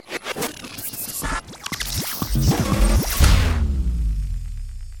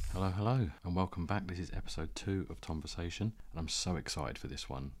and welcome back. This is episode 2 of Conversation, and I'm so excited for this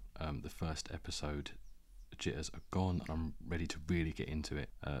one. The first episode jitters are gone, and I'm ready to really get into it.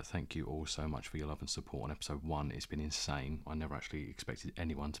 Thank you all so much for your love and support on episode 1. It's been insane. I never actually expected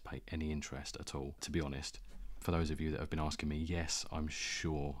anyone to pay any interest at all, to be honest. For those of you that have been asking me, yes, I'm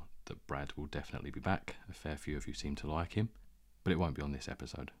sure that Brad will definitely be back. A fair few of you seem to like him, but it won't be on this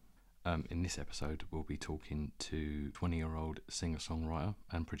episode. In this episode, we'll be talking to 20-year-old singer-songwriter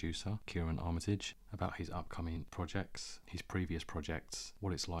and producer Kieran Armitage about his upcoming projects, his previous projects,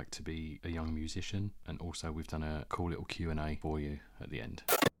 what it's like to be a young musician, and also we've done a cool little Q&A for you at the end.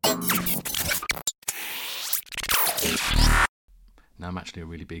 Now, I'm actually a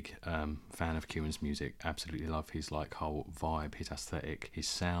really big fan of Kieran's music. Absolutely love his whole vibe, his aesthetic, his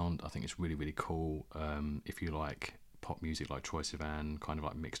sound. I think it's really, really cool. If you like pop music like Troye Sivan, kind of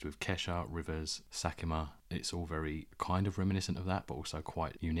like mixed with Kesha, Rivers, Sakima. It's all very kind of reminiscent of that, but also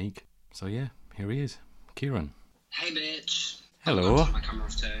quite unique. So yeah, here he is, Kieran. Hey bitch. Hello. I'll turn my camera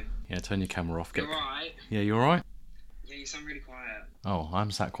off too. Yeah, turn your camera off. You alright? Yeah, you alright? Yeah, you sound really quiet. Oh,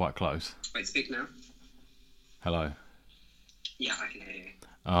 I'm sat quite close. Wait, speak now. Hello. Yeah, I can hear you.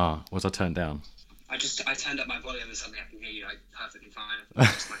 Was I turned down? I turned up my volume and suddenly I can hear you perfectly fine.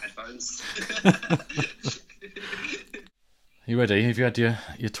 Just my headphones. You ready? Have you had your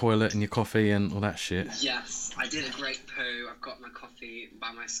toilet and your coffee and all that shit? Yes, I did a great poo. I've got my coffee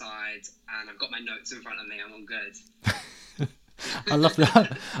by my side and I've got my notes in front of me. I'm all good. I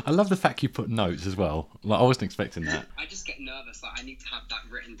love the fact you put notes as well. I wasn't expecting that. I just get nervous. I need to have that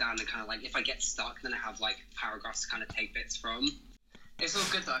written down and kind of if I get stuck, then I have paragraphs to kind of take bits from. It's all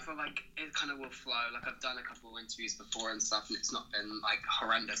good though. I feel like it kind of will flow. I've done a couple of interviews before and stuff, and it's not been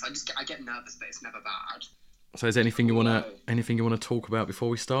horrendous. I get nervous, but it's never bad. So, is there anything you wanna talk about before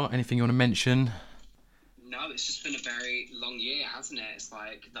we start? Anything you wanna mention? No, it's just been a very long year, hasn't it? It's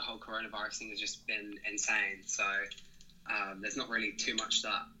the whole coronavirus thing has just been insane. So, there's not really too much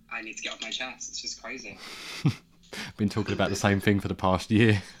that I need to get off my chest. It's just crazy. Been talking about the same thing for the past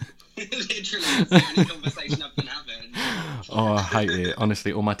year. Literally, it's the only conversation I've been having. Oh, I hate it.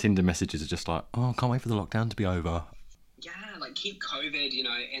 Honestly, all my Tinder messages are just I can't wait for the lockdown to be over. Yeah, keep COVID,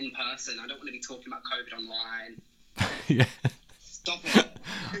 in person. I don't want to be talking about COVID online. Yeah. Stop it.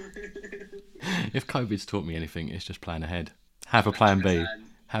 If COVID's taught me anything, it's just plan ahead. Have a plan 100%. B.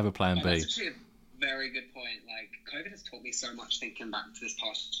 Have a plan B. That's actually a very good point. COVID has taught me so much thinking back to this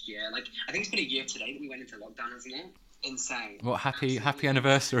past year. I think it's been a year today that we went into lockdown, hasn't it? Insane. What, happy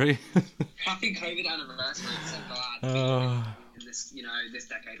anniversary? Happy COVID anniversary. I'm so glad to be in this, this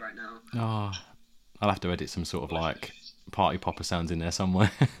decade right now. Oh, I'll have to edit some sort of party popper sounds in there somewhere.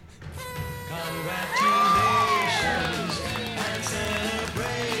 Congratulations and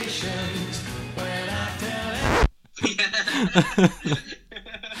celebrations when I tell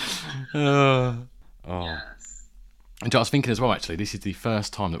Yes. And I was thinking as well, actually, this is the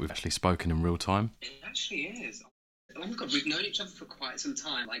first time that we've actually spoken in real time. It actually is. Oh my god, we've known each other for quite some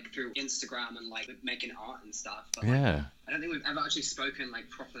time, through Instagram and making art and stuff. But, yeah. I don't think we've ever actually spoken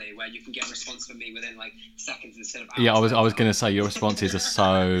properly, where you can get a response from me within seconds instead of hours. Yeah, I was going to say your responses are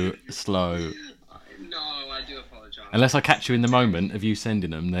so slow. No, I do apologise. Unless I catch you in the moment of you sending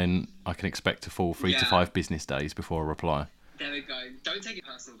them, then I can expect a full 3 to 5 business days before I reply. There we go. Don't take it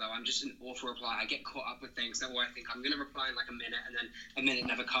personal though. I'm just an awful reply. I get caught up with things, or I think I'm going to reply in a minute, and then a minute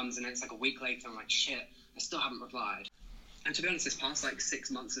never comes, and it's a week later. I'm like, shit, I still haven't replied. And to be honest, this past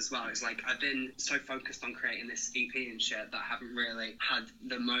 6 months as well, it's I've been so focused on creating this EP and shit that I haven't really had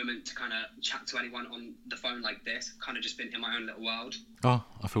the moment to kind of chat to anyone on the phone like this. Kind of just been in my own little world. Oh,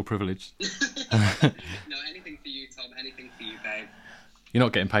 I feel privileged. No, anything for you, Tom. Anything for you, babe. You're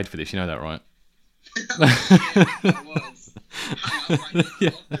not getting paid for this, you know that, right? I was.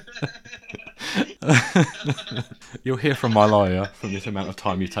 You'll hear from my lawyer from this amount of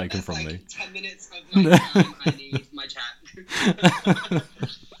time you've taken from me. 10 minutes of my time. I need my chat.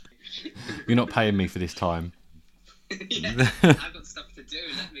 You're not paying me for this time. Yeah, I've got stuff to do.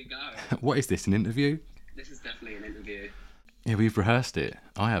 Let me go. What is this, an interview? This is definitely an interview. Yeah, we've rehearsed it.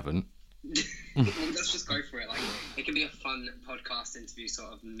 I haven't. Well, let's just go for it. It can be a fun podcast interview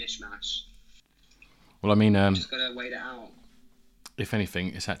sort of mishmash. Well, I mean, just gotta wait it out. If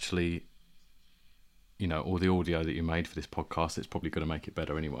anything, it's actually, all the audio that you made for this podcast, it's probably going to make it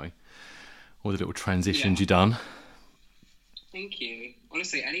better anyway. All the little transitions you've done. Thank you.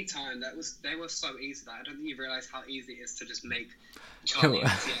 Honestly, any time they were so easy that I don't think you realise how easy it is to just make Charlie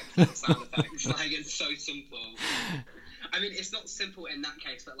sound effects. It's so simple. I mean, it's not simple in that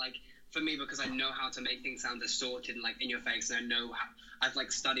case, but for me, because I know how to make things sound distorted and like in your face, and I know how, I've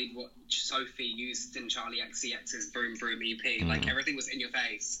like studied what Sophie used in Charlie XCX's Broom Broom EP. Like everything was in your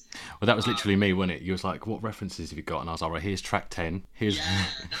face. Well, that was literally me, wasn't it? You was like, what references have you got? And I was like, right, here's track 10. Here's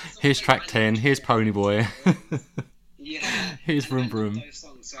here's track 10. Here's Ponyboy. Yeah. Here's Vroom I Vroom. those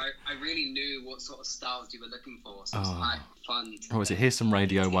songs, so I really knew what sort of styles you were looking for. So it was quite fun. What was it? Here's some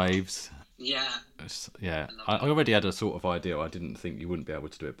radio waves. Yeah. Yeah. I already had a sort of idea. I didn't think you wouldn't be able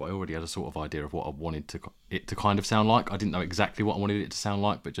to do it, but I already had a sort of idea of what I wanted it to kind of sound like. I didn't know exactly what I wanted it to sound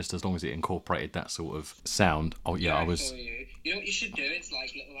like, but just as long as it incorporated that sort of sound. Oh yeah, I was. You know what you should do? It's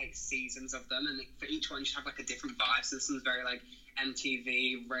like little like seasons of them, and for each one you should have like a different vibe. So this one's very like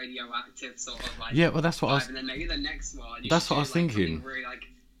MTV radioactive sort of like. Yeah, well that's what vibe. I was. And then maybe the next one. That's what I was thinking. Really like,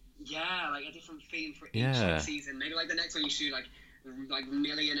 yeah, like a different theme for each like, season. Maybe like the next one you should like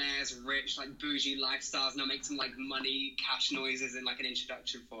millionaires, rich, like bougie lifestyles, and I'll make some like money, cash noises in like an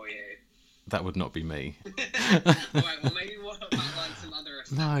introduction for you. That would not be me. Right, well maybe what about like some other.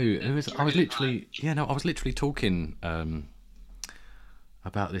 No, it was. I was literally. Yeah, no, I was literally talking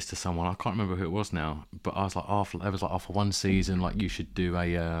about this to someone. I can't remember who it was now, but I was like, after one season, like you should do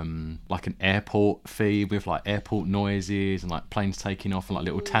a like an airport feed with like airport noises and like planes taking off and like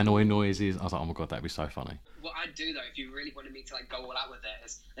little tannoy noises. I was like, oh my god, that'd be so funny. What I'd do though, if you really wanted me to like go all out with it,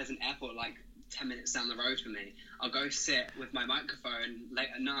 is there's an airport like 10 minutes down the road from me. I'll go sit with my microphone late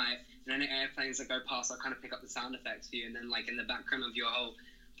at night, and any airplanes that go past, I'll kind of pick up the sound effects for you, and then like in the background of your whole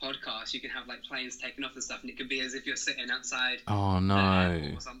podcast, you can have like planes taking off and stuff, and it could be as if you're sitting outside. Oh no!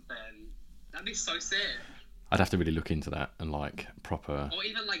 Or something. That'd be so sick. I'd have to really look into that and like proper. Or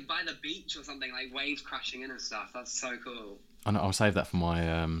even like by the beach or something, like waves crashing in and stuff. That's so cool. I know, I'll save that for my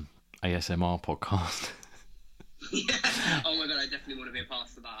ASMR podcast. Yeah. Oh my god, I definitely want to be a part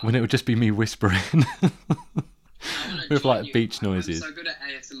of that. When it would just be me whispering with like beach noises. I'm so good at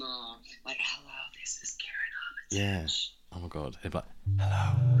ASMR. Like, hello, this is Kieran Armitage. Yeah. Oh my god. It'd be like,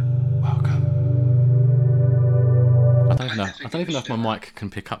 hello, welcome. I don't even know if my mic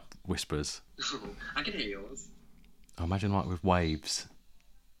can pick up whispers. I can hear yours. Oh, imagine like with waves.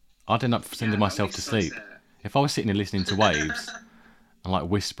 I'd end up sending myself to sleep. If I was sitting and listening to waves and like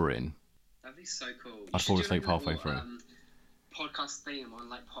whispering. That'd be so cool. I'd fall asleep halfway through. Podcast theme on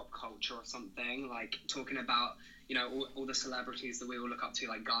like pop culture or something, like talking about, you know, all the celebrities that we all look up to,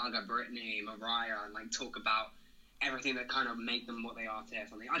 like Gaga, Britney, Mariah, and like talk about everything that kind of make them what they are today or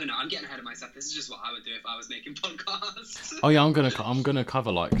something. I don't know, I'm getting ahead of myself. This is just what I would do if I was making podcasts. Oh yeah, I'm gonna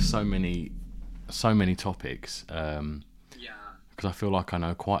cover like so many topics. Yeah. Because I feel like I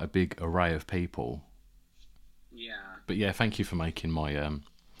know quite a big array of people. Yeah. But yeah, thank you for making my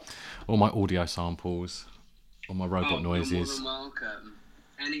all my audio samples, all my robot noises. You're more than welcome.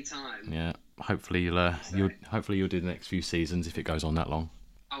 Anytime. Yeah. Hopefully you'll do the next few seasons if it goes on that long.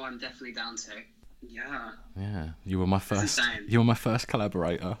 Oh, I'm definitely down to. Yeah. Yeah. You were my first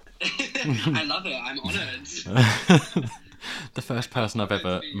collaborator. I love it. I'm honoured. The first person I've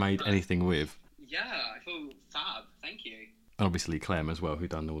ever made anything with. Yeah, I feel fab. Thank you. And obviously Clem as well, who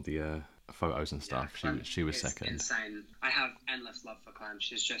done all the photos and stuff. Yeah, she was second. Insane. I have endless love for Clem.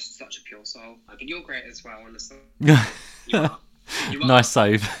 She's just such a pure soul. But you're great as well, honestly. You are. Nice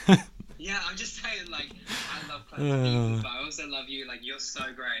save. Yeah, I'm just saying, like, I love Clem people, but I also love you. Like, you're so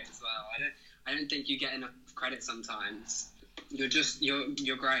great as well. I don't think you get enough credit sometimes. You're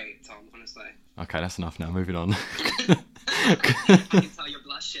great, Tom, honestly. Okay, that's enough now. Moving on. I can tell you're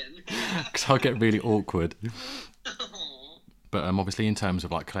blushing. Because I'll get really awkward. But obviously in terms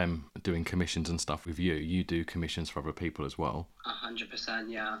of like Clem doing commissions and stuff with you do commissions for other people as well.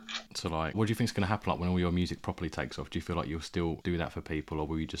 100%, yeah. So like, what do you think is going to happen like when all your music properly takes off? Do you feel like you'll still do that for people, or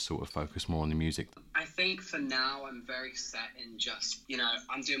will you just sort of focus more on the music? I think for now I'm very set in just, you know,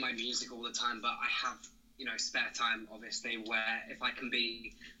 I'm doing my music all the time, but I have, you know, spare time obviously where if I can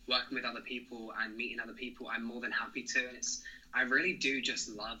be working with other people and meeting other people, I'm more than happy to. And I really do just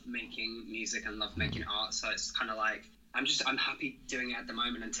love making music and love making art. So it's kind of like, I'm happy doing it at the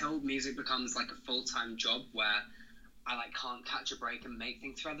moment until music becomes like a full-time job where I like can't catch a break and make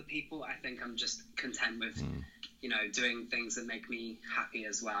things for other people. I think I'm just content with, you know, doing things that make me happy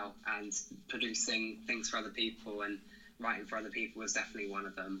as well, and producing things for other people and writing for other people was definitely one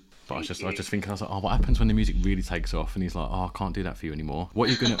of them. But I just think, I was like, oh, what happens when the music really takes off? And he's like, oh, I can't do that for you anymore. What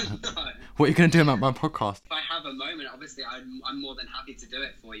are you gonna What are you gonna do about my podcast? If I have a moment, obviously I'm more than happy to do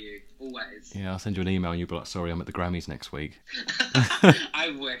it for you, always. Yeah, I'll send you an email and you'll be like, sorry, I'm at the Grammys next week.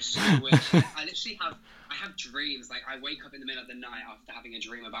 I wish. I literally have I have dreams. Like, I wake up in the middle of the night after having a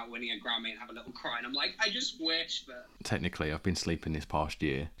dream about winning a Grammy and have a little cry, and I'm like, I just wish, but... Technically, I've been sleeping this past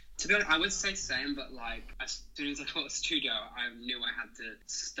year. To be honest, I would say the same, but, like, as soon as I got a studio, I knew I had to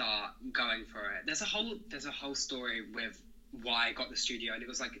start going for it. There's a whole story with why I got the studio, and it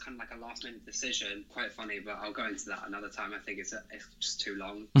was like kind of like a last minute decision. Quite funny, but I'll go into that another time. I think it's just too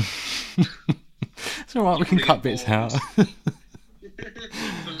long. It's all right, we can cut bits out.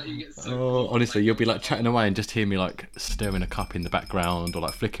 So honestly, you'll be like chatting away and just hear me like stirring a cup in the background or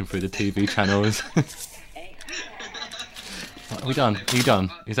like flicking through the TV channels. Are we done? Are you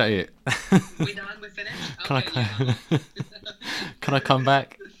done? Is that it? We done? We're finished? Can I come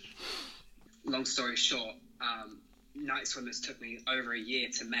back? Long story short, Night Swimmers took me over a year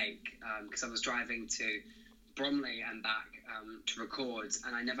to make because I was driving to Bromley and back to record,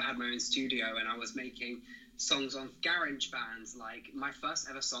 and I never had my own studio, and I was making songs on garage bands. Like, my first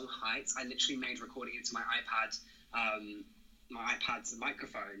ever song, Heights, I literally made recording into my iPad's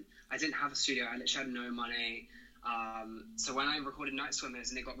microphone. I didn't have a studio. I literally had no money. So when I recorded Night Swimmers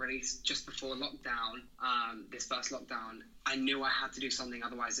and it got released just before lockdown, this first lockdown, I knew I had to do something.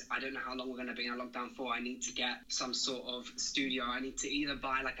 Otherwise, I don't know how long we're going to be in a lockdown for. I need to get some sort of studio. I need to either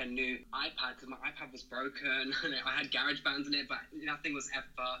buy like a new iPad, because my iPad was broken and I had GarageBand in it, but nothing was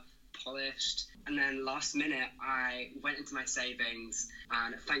ever polished. And then last minute, I went into my savings,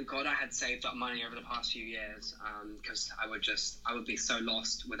 and thank God I had saved up money over the past few years, because I would be so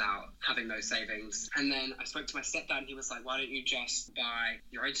lost without having those savings. And then I spoke to my stepdad, and he was like, why don't you just buy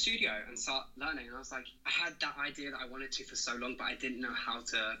your own studio and start learning? And I was like, I had that idea that I wanted to for so long, but I didn't know how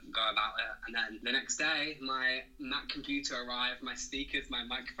to go about it. And then the next day, my Mac computer arrived, my speakers, my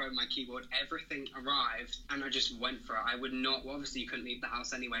microphone, my keyboard, everything arrived, and I just went for it. I would not, well, obviously you couldn't leave the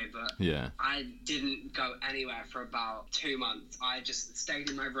house anyway, but yeah, I didn't go anywhere for about 2 months. I just stayed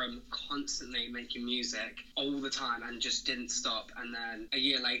in my room constantly making music all the time and just didn't stop. And then a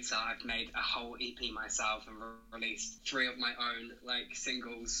year later, I've made a whole EP myself and released 3 of my own like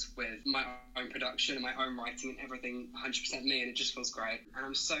singles with my own production and my own writing and everything 100% me, and it just feels great. And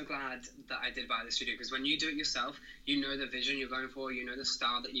I'm so glad that I did buy the studio, because when you do it yourself, you know the vision you're going for, you know the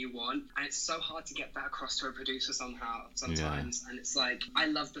style that you want, and it's so hard to get that across to a producer sometimes. Yeah. And it's like, I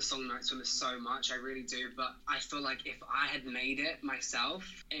love the song Night Swimmers so much, I really do, but I feel like if I had made it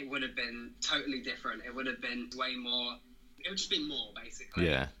myself, it would have been totally different. It would have been way more, it would just be more, basically.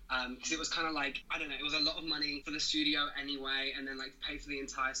 Yeah. Because it was kind of like, I don't know, it was a lot of money for the studio anyway, and then like pay for the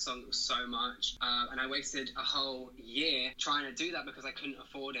entire song, it was so much. And I wasted a whole year trying to do that because I couldn't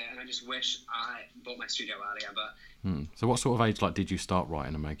afford it, and I just wish I bought my studio earlier. But So what sort of age like did you start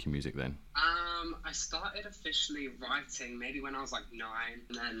writing and making music then? I started officially writing maybe when I was like 9,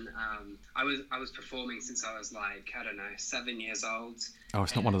 and then I was performing since I was like, I don't know, 7 years old. Oh,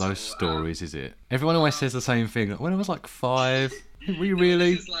 it's not one of those stories, is it? Everyone always says the same thing. When I was like 5, were you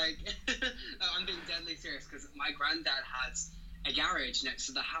really? It's like, I'm being deadly serious, because my granddad had a garage next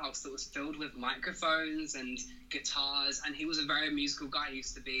to the house that was filled with microphones and guitars, and he was a very musical guy. He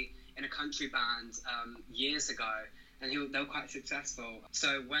used to be in a country band years ago, and they were quite successful.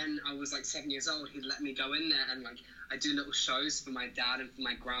 So when I was like 7 years old, he'd let me go in there and like I do little shows for my dad and for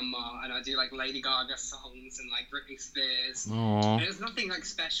my grandma, and I do like Lady Gaga songs and like Britney Spears. Aww. And it was nothing like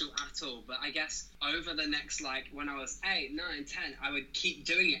special at all, but I guess over the next like when I was 8, 9, 10, I would keep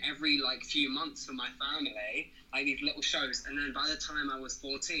doing it every like few months for my family, like these little shows. And then by the time I was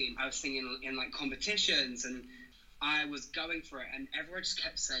 14, I was singing in like competitions, and I was going for it, and everyone just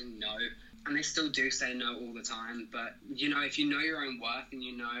kept saying no. And they still do say no all the time. But, you know, if you know your own worth and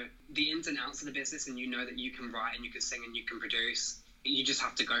you know the ins and outs of the business, and you know that you can write and you can sing and you can produce, you just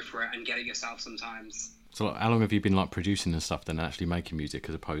have to go for it and get it yourself sometimes. So like, how long have you been like producing and stuff then, actually making music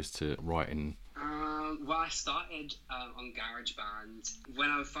as opposed to writing? Well, I started on GarageBand when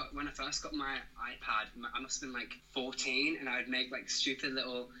I first got my iPad. I must have been like 14, and I would make like stupid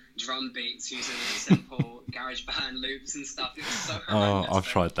little drum beats using simple GarageBand loops and stuff. It was so horrendous. Oh, I've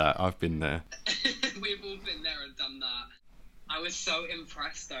tried that. I've been there. We've all been there and done that. I was so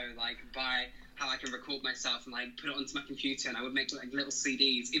impressed though, like by how I can record myself and like put it onto my computer, and I would make like little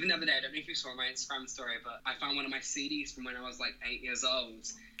CDs. Even the other day, I don't know if you saw my Instagram story, but I found one of my CDs from when I was like 8 years old.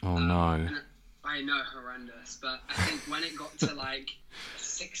 Oh no. I know, horrendous, but I think when it got to like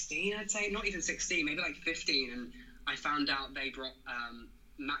 16, I'd say, not even 16, maybe like 15, and I found out they brought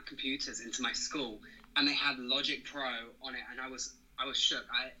Mac computers into my school, and they had Logic Pro on it, and I was shook.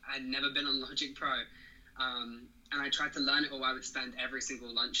 I'd never been on Logic Pro, and I tried to learn it all. I would spend every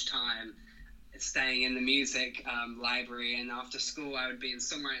single lunchtime staying in the music library, and after school I would be in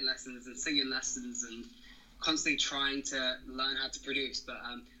songwriting lessons and singing lessons, and constantly trying to learn how to produce. But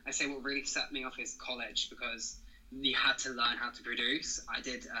I say what really set me off is college, because you had to learn how to produce. I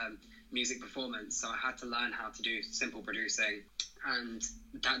did music performance, so I had to learn how to do simple producing, and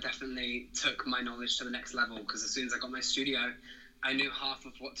that definitely took my knowledge to the next level, because as soon as I got my studio, I knew half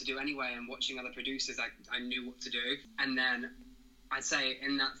of what to do anyway, and watching other producers, I knew what to do. And then I'd say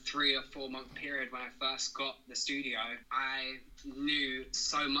in that 3 or 4 month period when I first got the studio, I knew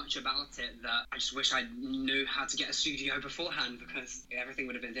so much about it that I just wish I knew how to get a studio beforehand, because everything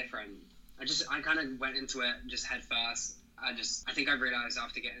would have been different. I kind of went into it just head first. I think I realised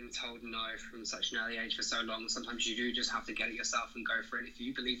after getting told no from such an early age for so long, sometimes you do just have to get it yourself and go for it. If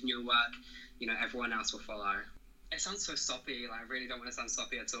you believe in your work, everyone else will follow. It sounds so soppy, like, I really don't want to sound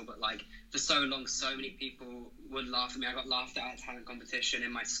soppy at all, but like, for so long, so many people would laugh at me. I got laughed at a talent competition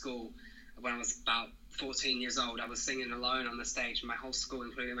in my school when I was about 14 years old. I was singing alone on the stage, and my whole school,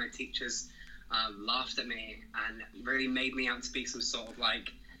 including my teachers, laughed at me and really made me out to be some sort of like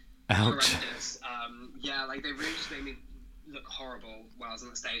horrendous. Like, they really just made me look horrible while I was on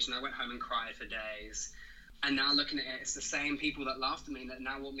the stage, and I went home and cried for days. And now looking at it, it's the same people that laughed at me that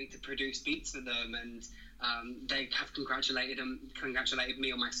now want me to produce beats for them, and they have congratulated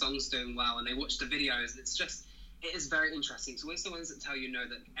me on my songs doing well, and they watch the videos, and it is very interesting. It's always the ones that tell you no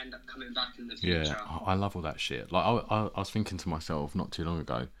that end up coming back in the future. Yeah, I love all that shit. Like, I was thinking to myself not too long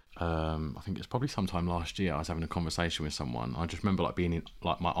ago, I think it's probably sometime last year, I was having a conversation with someone. I just remember like being in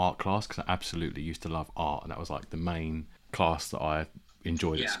like my art class, because I absolutely used to love art, and that was like the main class that I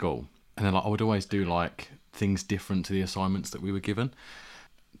enjoyed at school. And then like, I would always do like things different to the assignments that we were given.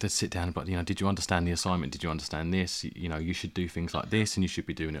 They'd sit down and be like, did you understand the assignment? Did you understand this? You should do things like this, and you should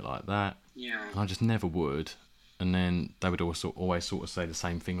be doing it like that. Yeah. And I just never would. And then they would also always sort of say the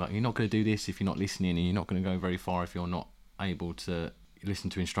same thing, like, you're not going to do this if you're not listening, and you're not going to go very far if you're not able to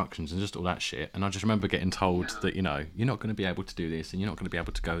listen to instructions, and just all that shit. And I just remember getting told that, you're not going to be able to do this, and you're not going to be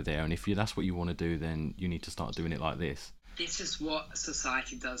able to go there, and if that's what you want to do, then you need to start doing it like this. This is what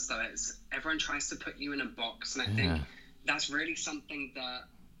society does, though. It's everyone tries to put you in a box, and I think that's really something that,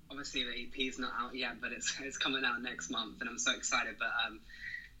 obviously the EP is not out yet, but it's coming out next month, and I'm so excited. But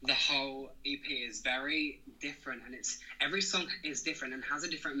the whole EP is very different, and every song is different and has a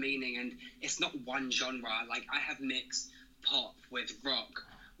different meaning, and it's not one genre. Like, I have mixed pop with rock,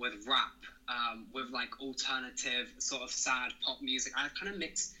 with rap, with like alternative sort of sad pop music. I've kind of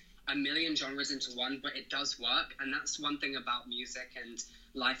mixed a million genres into one, but it does work. And that's one thing about music and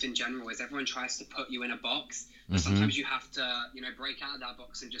life in general, is everyone tries to put you in a box, but sometimes you have to break out of that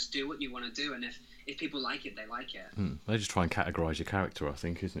box and just do what you want to do. And if people like it, they like it. They just try and categorise your character, I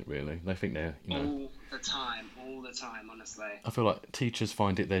think, isn't it, really? They think they're all the time, honestly. I feel like teachers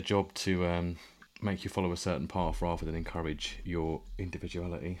find it their job to make you follow a certain path rather than encourage your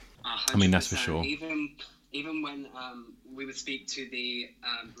individuality. 100%. I mean, that's for sure. Even when we would speak to the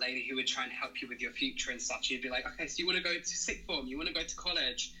lady who would try and help you with your future and stuff, she'd be like, okay, so you want to go to sixth form, you want to go to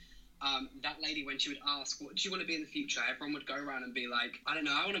college. That lady, when she would ask, what do you want to be in the future? Everyone would go around and be like, I don't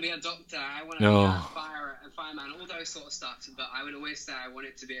know, I want to be a doctor, I want to be a fireman, all those sort of stuff. But I would always say I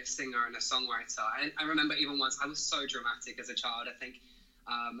wanted to be a singer and a songwriter. I remember even once, I was so dramatic as a child, I think.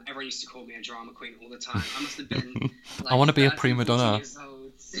 Everyone used to call me a drama queen all the time. I must have been like, I want to be a prima donna.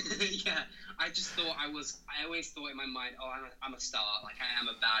 Yeah, I always thought in my mind, I'm a star, like I am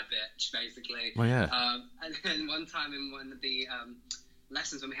a bad bitch, basically. Well, yeah. And then one time in one of the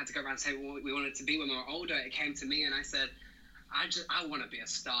lessons, when we had to go around and say what we wanted to be when we were older, it came to me and I said, I want to be a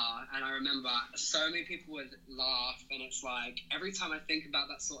star. And I remember so many people would laugh, and it's like, every time I think about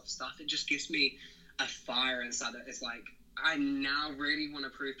that sort of stuff, it just gives me a fire inside that. It's like, I now really want to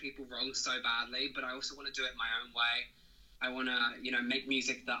prove people wrong so badly, but I also want to do it my own way. I want to, make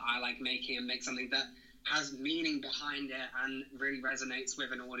music that I like making, and make something that has meaning behind it and really resonates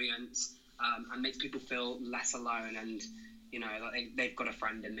with an audience, and makes people feel less alone, and, like they've got a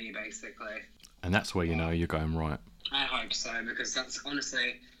friend in me, basically. And that's where you're going right. I hope so, because that's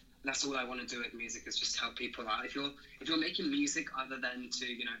all I want to do with music, is just help people out. If you're making music other than to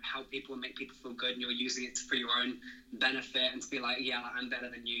help people and make people feel good, and you're using it for your own benefit and to be like, yeah, I'm better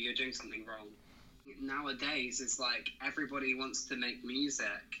than you, you're doing something wrong. Nowadays, it's like everybody wants to make music,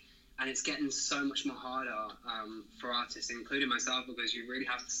 and it's getting so much more harder for artists, including myself, because you really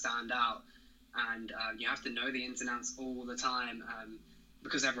have to stand out, and you have to know the ins and outs all the time,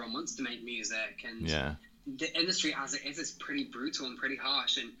 because everyone wants to make music, and the industry as it is pretty brutal and pretty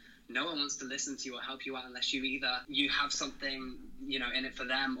harsh, and no one wants to listen to you or help you out unless you have something in it for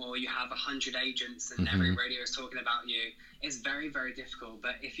them, or you have 100 agents and every radio is talking about you. It's very, very difficult.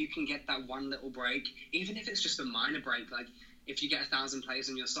 But if you can get that one little break, even if it's just a minor break, like if you get 1,000 plays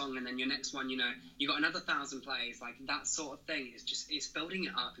on your song, and then your next one, you know, you got another 1,000 plays, like that sort of thing is just, it's building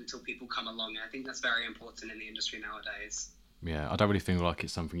it up until people come along. And I think that's very important in the industry nowadays. Yeah, I don't really feel like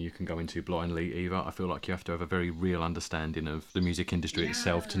it's something you can go into blindly either. I feel like you have to have a very real understanding of the music industry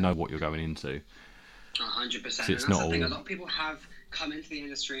itself to know what you're going into. 100%. So it's and that's not the thing. all... A lot of people have come into the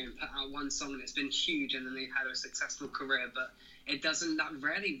industry and put out one song that's been huge, and then they've had a successful career, but it doesn't, that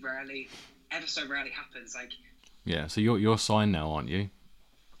rarely, ever so rarely happens. Like, yeah, so you're signed now, aren't you?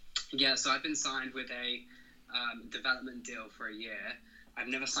 Yeah, so I've been signed with a development deal for a year. I've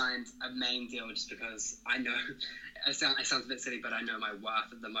never signed a main deal just because I know, it sounds a bit silly, but I know my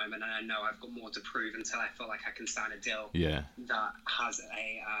worth at the moment, and I know I've got more to prove until I feel like I can sign a deal that has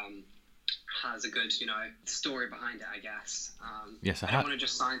a good, you know, story behind it, I guess. So I don't want to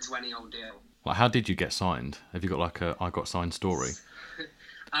just sign to any old deal. Like, how did you get signed? Have you got like a I got signed story?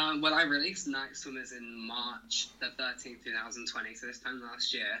 Well, I released Night Swimmers in March the 13th, 2020, so this time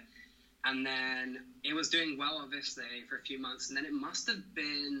last year. And then it was doing well, obviously, for a few months. And then it must have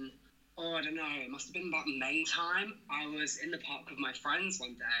been, I don't know, it must have been about May time. I was in the park with my friends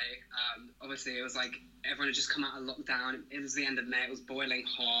one day. Obviously, it was like everyone had just come out of lockdown. It was the end of May. It was boiling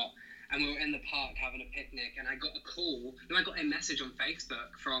hot. And we were in the park having a picnic. And I got I got a message on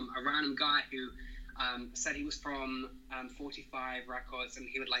Facebook from a random guy who said he was from 45 Records and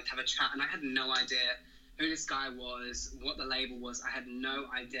he would like to have a chat. And I had no idea who this guy was, what the label was. I had no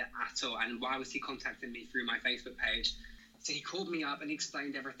idea at all. And why was he contacting me through my Facebook page? So he called me up and he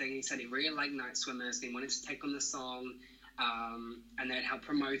explained everything. He said he really liked Night Swimmers and he wanted to take on the song, and they'd help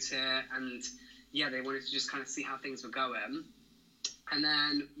promote it. And yeah, they wanted to just kind of see how things were going. And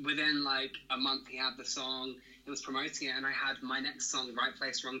then within like a month, he had the song, he was promoting it, and I had my next song, Right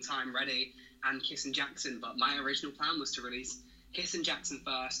Place, Wrong Time, ready, and Kissin' Jackson. But my original plan was to release Kissin' Jackson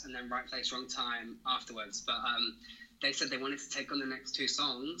first and then Right Place, Wrong Time afterwards. But they said they wanted to take on the next two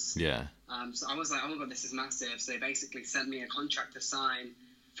songs. Yeah. So I was like, oh my God, this is massive. So they basically sent me a contract to sign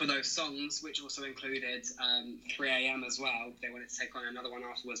for those songs, which also included 3 a.m. as well. They wanted to take on another one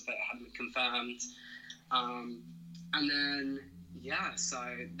afterwards, but it hadn't been confirmed. And then, yeah, so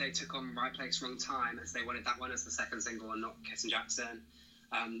they took on Right Place, Wrong Time, as they wanted that one as the second single and not Kissin' Jackson.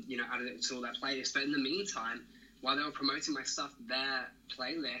 You know, added it to all their playlists. But in the meantime, while they were promoting my stuff, their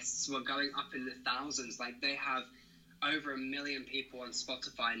playlists were going up in the thousands. Like, they have over 1 million people on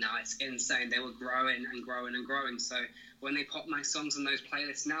Spotify now. It's insane. They were growing and growing and growing. So when they pop my songs on those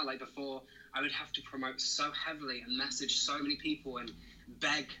playlists now, like before, I would have to promote so heavily and message so many people and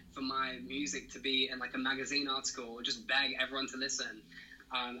beg for my music to be in like a magazine article or just beg everyone to listen.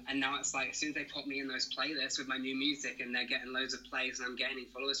 And now it's like, as soon as they pop me in those playlists with my new music and they're getting loads of plays and I'm gaining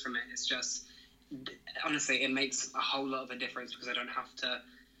followers from it, it's just, honestly, it makes a whole lot of a difference because I don't have to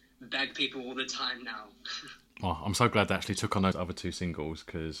beg people all the time now. Oh, I'm so glad they actually took on those other two singles,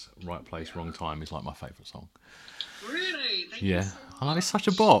 because Right Place, Wrong Time is like my favourite song. Really? Thank you so much. Oh, it's such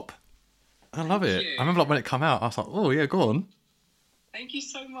a bop. I love it. you. I remember like when it came out, I was like, oh yeah, go on. Thank you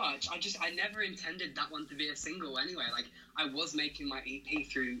so much. I never intended that one to be a single anyway. Like, I was making my EP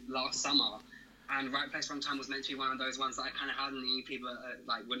through last summer, and Right Place, Wrong Time was meant to be one of those ones that I kind of had in the EP, but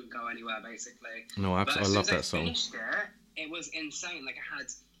like wouldn't go anywhere basically. No, I love that song. Finished it was insane. Like,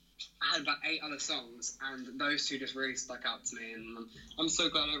 I had about 8 other songs, and those two just really stuck out to me, and I'm so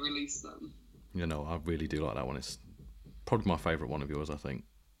glad I released them. You know, I really do like that one. It's probably my favourite one of yours, I think.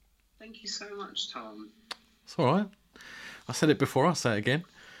 Thank you so much, Tom. It's all right. I said it before, I'll say it again.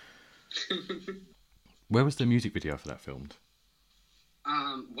 Where was the music video for that filmed?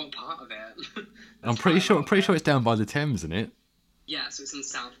 What part of it? I'm pretty sure it's down by the Thames, isn't it? Yeah, so it's in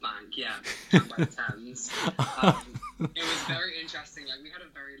South Bank, yeah, down by the Thames. It was very interesting. Like, we had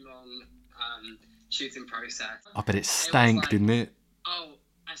a very long shooting process. I bet it stank, didn't it? Oh,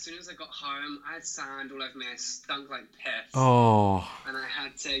 as soon as I got home, I had sand all over me. I stunk like piss. Oh. And I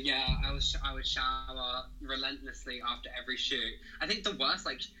had to, I would shower relentlessly after every shoot. I think the worst,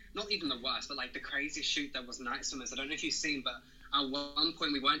 like, not even the worst, but like the craziest shoot that was Night Swimmers. I don't know if you've seen, but at one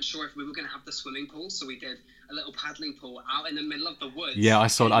point we weren't sure if we were going to have the swimming pool, so we did a little paddling pool out in the middle of the woods. Yeah, I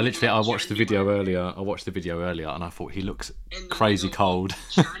saw it. I watched the video earlier. And I thought he looks crazy cold.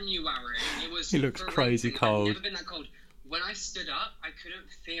 January. It was He looks crazy cold. I've never been that cold. When I stood up, I couldn't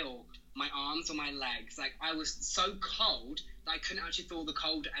feel my arms or my legs. Like, I was so cold that I couldn't actually feel the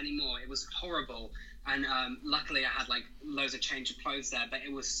cold anymore. It was horrible. And luckily I had like loads of change of clothes there, but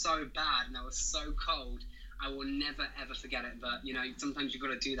it was so bad and I was so cold. I will never ever forget it. But you know, sometimes you've got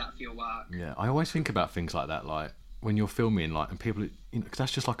to do that for your work. Yeah, I always think about things like that, like when you're filming, like, and people, you know, because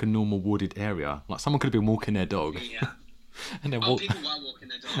that's just like a normal wooded area. Like, someone could have been walking their dog. Yeah. And people were walking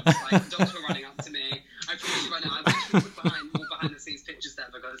their dogs. Like, dogs were running up to me. I promise you right now, I wish we were behind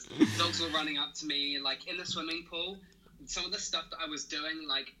swimming pool, some of the stuff that I was doing,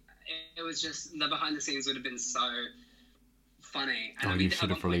 like, it was just, the behind the scenes would have been so funny. And oh, you should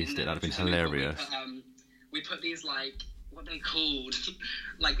have released it. That'd have been hilarious. We put these, like, what they called,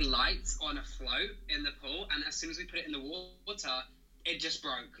 like, lights on a float in the pool, and as soon as we put it in the water, it just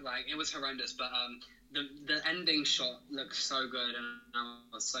broke. Like, it was horrendous, but the ending shot looked so good, and I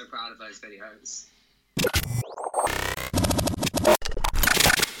was so proud of those videos.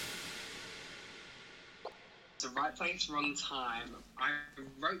 So Right Place, Wrong Time, I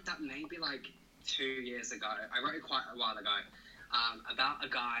wrote that maybe like 2 years ago. I wrote it quite a while ago, about a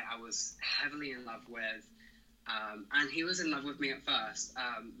guy I was heavily in love with, and he was in love with me at first,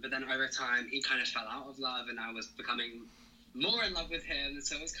 but then over time he kind of fell out of love, and I was becoming more in love with him.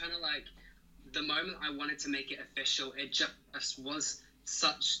 So it was kind of like the moment I wanted to make it official, it just was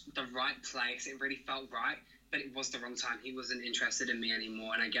such the right place. It really felt right, but it was the wrong time. He wasn't interested in me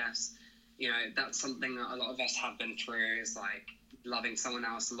anymore, and I guess, you know, that's something that a lot of us have been through, is like loving someone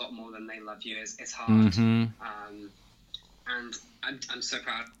else a lot more than they love you. It's hard. Mm-hmm. And I'm so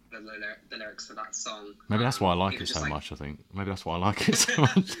proud of the lyrics for that song. Maybe that's why I like it so much, I think. Maybe that's why I like it so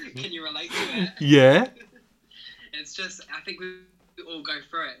much. Can you relate to it? Yeah. It's just, I think we all go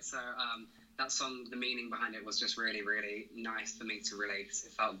through it. So that song, the meaning behind it was just really, really nice for me to release.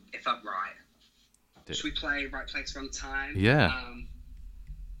 It felt right. Should we play Right Place, Wrong Time? Yeah.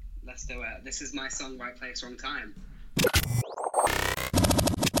 Let's do it. This is my song, Right Place, Wrong Time.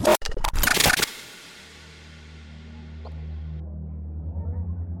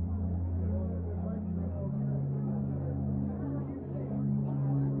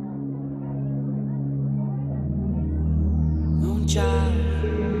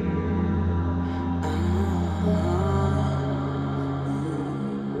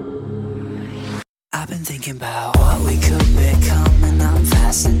 I've been thinking about what we could become, and I'm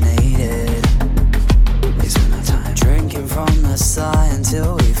fascinated. We spend our time drinking from the sun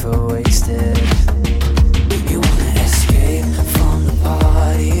until we feel wasted. You wanna escape from the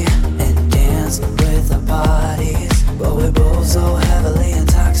party and dance with our bodies, but we're both so heavily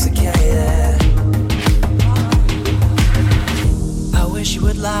intoxicated. I wish you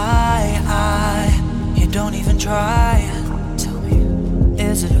would lie, you don't even try. Tell me,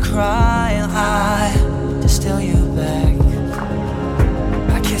 is it a crime to steal you back?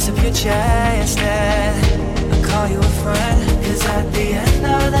 I kiss up your chest and I call you a friend, 'cause at the end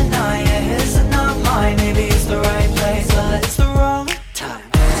of the night, yeah, his and not mine. Maybe it's the right place, but it's the wrong time.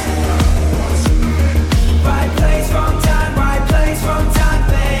 Right place, wrong time, right place, wrong time,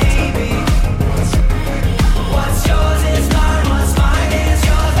 baby. What's yours is mine, what's mine is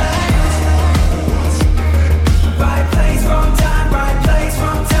yours. Right place, wrong time, right place,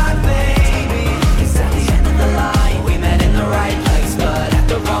 wrong time, baby. 'Cause at the end of the line, we met in the right place, but at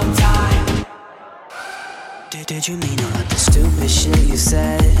the wrong time. Did you mean all of the stupid shit you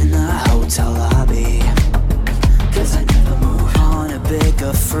said in the hotel lobby? 'Cause I never moved on to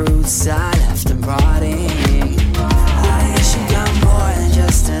bigger fruits I left them rotting. I guess you got more than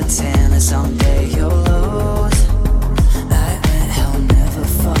just a tan, and someday you'll lose. I bet he'll never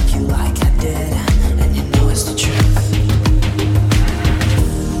fuck you like I did, and you know it's the truth.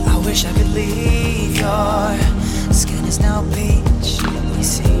 I wish I could leave, your skin is now peach. You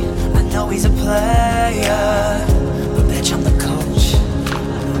see, I know he's a player, but bitch, I'm the coach.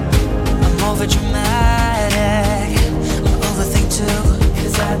 I'm over dramatic, I overthink too.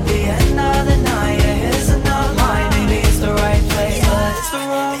 'Cause at the end of the night, yeah, his and not mine. Maybe it's the right place, but it's the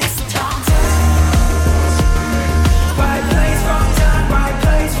wrong time. Right place, wrong time, right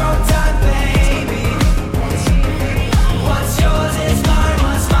place, wrong time, baby. What's yours is mine,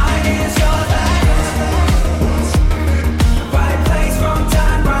 what's mine is yours. Right place, wrong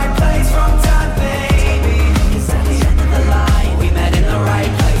time, right place, wrong time, baby. 'Cause at the end of the line, we met in the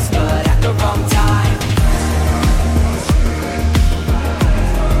right place, but at the wrong time.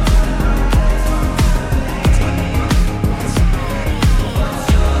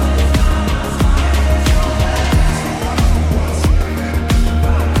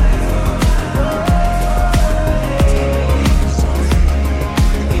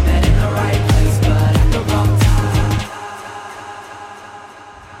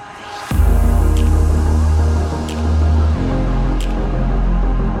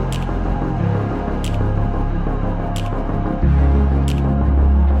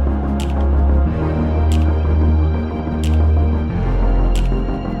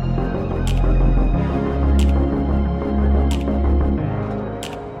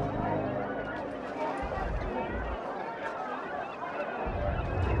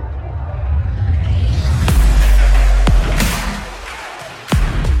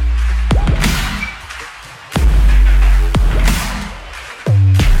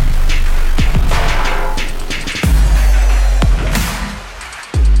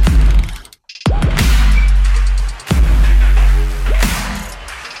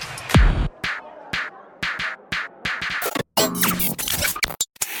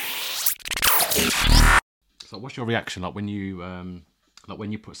 what's your reaction like when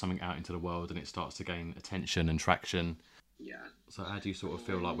you put something out into the world and it starts to gain attention and traction? Yeah. So how do you sort of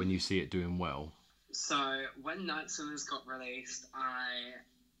feel like when you see it doing well? So when Night Swimmers got released,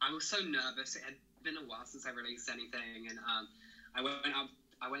 I was so nervous. It had been a while since I released anything, and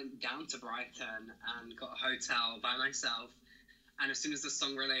I went down to Brighton and got a hotel by myself. And as soon as the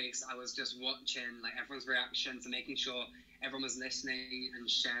song released, I was just watching like everyone's reactions and making sure everyone was listening and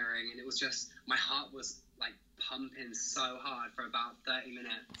sharing. And it was just, my heart was like pumping so hard for about 30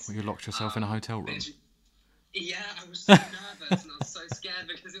 minutes. Well, you locked yourself in a hotel room. Yeah, I was so nervous and I was so scared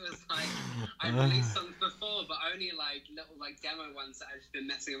because it was like, I'd released songs before, but only like little like demo ones that I've been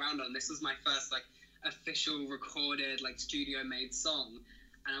messing around on. This was my first like official recorded like studio made song.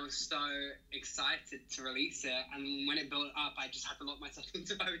 And I was so excited to release it. And when it built up, I just had to lock myself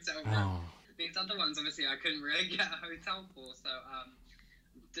into a hotel room. Oh. These other ones, obviously, I couldn't really get a hotel for. So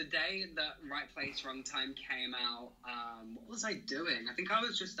the day that Right Place, Wrong Time came out, what was I doing? I think I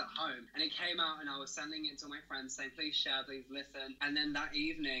was just at home. And it came out and I was sending it to my friends saying, please share, please listen. And then that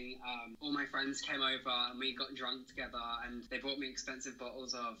evening, all my friends came over and we got drunk together. And they brought me expensive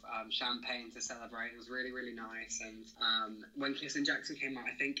bottles of champagne to celebrate. It was really, really nice. And when Kissing Jackson came out,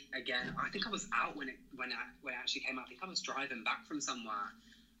 I think I was out when it actually came out. I think I was driving back from somewhere.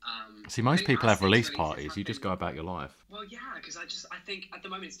 See, most people have release parties. You just go about your life. Well, yeah, because I think at the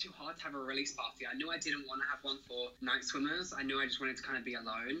moment it's too hard to have a release party. I knew I didn't want to have one for Night Swimmers. I knew I just wanted to kind of be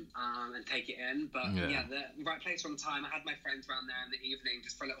alone and take it in. But yeah, the Right Place, Wrong Time, I had my friends around there in the evening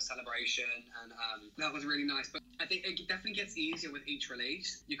just for a little celebration. And that was really nice. But I think it definitely gets easier with each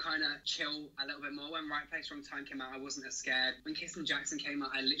release. You kind of chill a little bit more. When Right Place, Wrong Time came out, I wasn't as scared. When Kissing Jackson came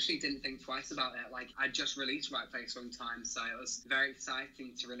out, I literally didn't think twice about it. Like, I just released Right Place, Wrong Time. So it was very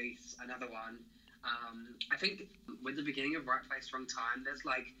exciting to release another one. I think with the beginning of Right Place, Wrong Time, there's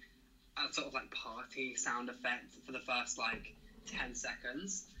like a sort of like party sound effect for the first like 10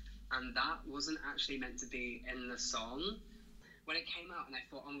 seconds, and that wasn't actually meant to be in the song. When it came out and I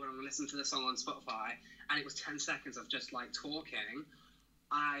thought, oh, I'm going to listen to the song on Spotify, and it was 10 seconds of just like talking,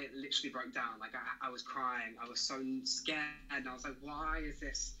 I literally broke down. Like I was crying. I was so scared, and I was like, why is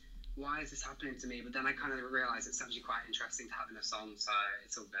this happening to me? But then I kind of realized it's actually quite interesting to have in a song, so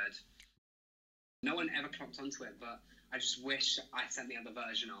it's all good. No one ever clocked onto it, but I just wish I sent the other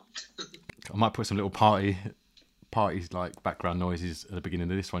version off. I might put some little parties like background noises at the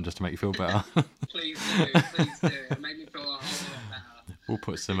beginning of this one just to make you feel better. Please do. It made me feel a whole lot better. We'll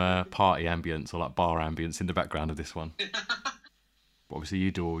put some party ambience or like bar ambience in the background of this one. But obviously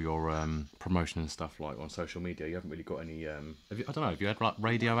you do all your promotion and stuff like on social media. You haven't really got any have you had like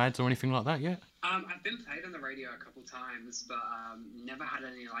radio ads or anything like that yet? I've been played on the radio a couple times, but never had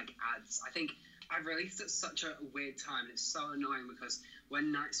any like ads. I think I released at such a weird time. It's so annoying because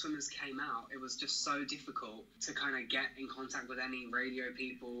when Night Swimmers came out, it was just so difficult to kind of get in contact with any radio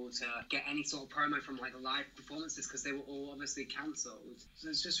people, to get any sort of promo from like live performances, because they were all obviously cancelled. So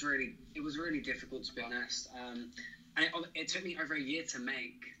it was really difficult, to be honest. And it took me over a year to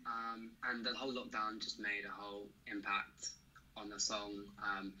make, and the whole lockdown just made a whole impact on the song.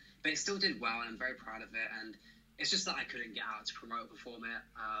 But it still did well, and I'm very proud of it. And it's just that I couldn't get out to promote or perform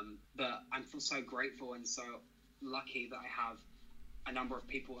it. But I'm so grateful and so lucky that I have a number of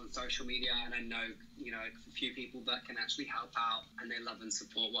people on social media, and I know, a few people that can actually help out, and they love and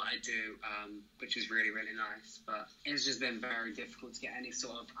support what I do, which is really, really nice. But it's just been very difficult to get any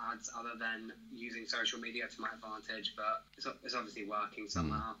sort of ads other than using social media to my advantage, but it's obviously working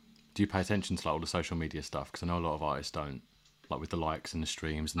somehow. Do you pay attention to like all the social media stuff? Because I know a lot of artists don't, like with the likes and the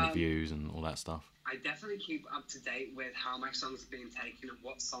streams and the views and all that stuff. I definitely keep up to date with how my songs are being taken and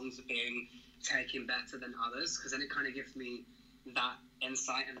what songs are being taken better than others, because then it kind of gives me that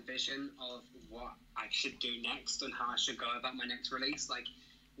insight and vision of what I should do next and how I should go about my next release. Like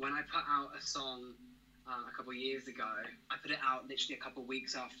when I put out a song a couple of years ago, I put it out literally a couple of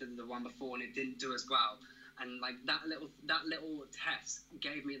weeks after the one before, and it didn't do as well. And like that little test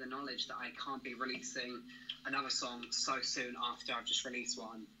gave me the knowledge that I can't be releasing another song so soon after I've just released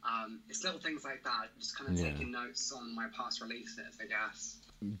one. It's little things like that, just kind of taking notes on my past releases, I guess.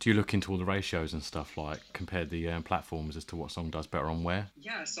 Do you look into all the ratios and stuff, like compare the platforms as to what song does better on where?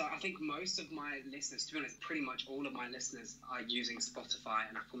 Yeah, so I think most of my listeners, to be honest, pretty much all of my listeners are using Spotify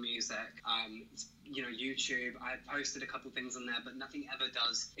and Apple Music. YouTube, I posted a couple things on there, but nothing ever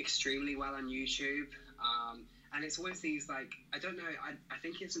does extremely well on YouTube. And it's always these, like, I don't know, I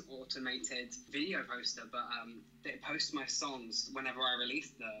think it's an automated video poster, but they post my songs whenever I release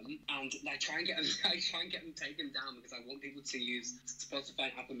them, and I try and get them taken down, because I want people to use Spotify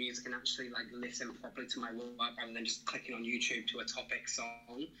and Apple Music and actually, like, listen properly to my work rather than just clicking on YouTube to a topic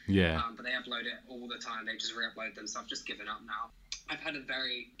song. Yeah. But they upload it all the time. They just re-upload them, so I've just given up now. I've had a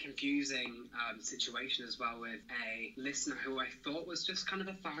very confusing situation as well with a listener who I thought was just kind of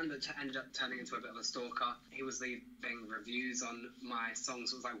a fan that ended up turning into a bit of a stalker. He was leaving reviews on my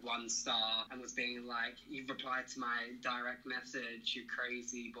songs. It was like 1 star, and was being like, "You've replied to my direct message, you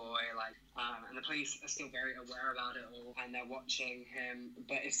crazy boy." Like, and the police are still very aware about it all, and they're watching him.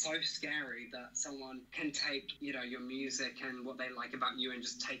 But it's so scary that someone can take, you know, your music and what they like about you and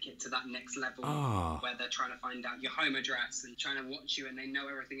just take it to that next level where they're trying to find out your home address and trying to watch you, and they know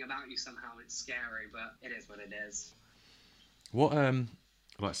everything about you somehow. It's scary, but it is what it is. What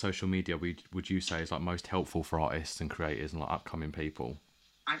like social media would you say is like most helpful for artists and creators and like upcoming people?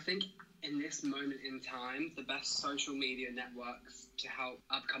 I think in this moment in time, the best social media networks to help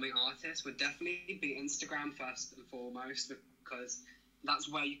upcoming artists would definitely be Instagram first and foremost, because that's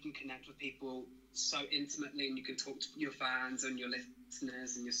where you can connect with people so intimately, and you can talk to your fans and your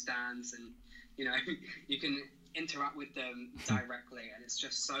listeners and your stans, and, you know, you can interact with them directly, and it's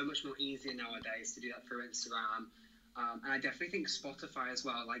just so much more easier nowadays to do that through Instagram. And I definitely think Spotify as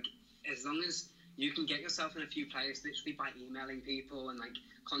well. Like, as long as you can get yourself in a few places literally by emailing people and like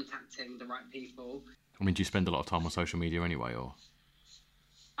contacting the right people. I mean, do you spend a lot of time on social media anyway, or?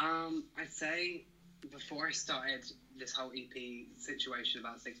 I'd say before I started this whole EP situation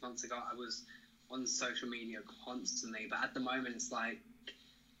about 6 months ago, I was on social media constantly. But at the moment, it's like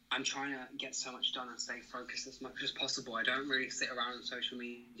I'm trying to get so much done and stay focused as much as possible. I don't really sit around on social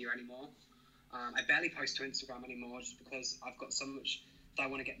media anymore. I barely post to Instagram anymore just because I've got so much that I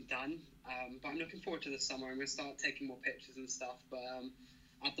want to get done. But I'm looking forward to the summer. I'm going to start taking more pictures and stuff. But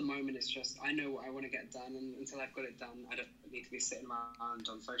at the moment, it's just I know what I want to get done. And until I've got it done, I don't need to be sitting around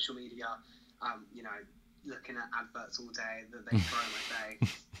on social media, you know, looking at adverts all day that they throw in my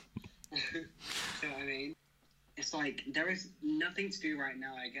face. You know what I mean? It's like there is nothing to do right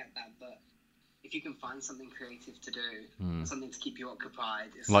now. I get that. But if you can find something creative to do, something to keep you occupied,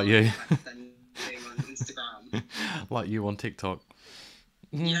 it's like you than being on Instagram, like you on TikTok.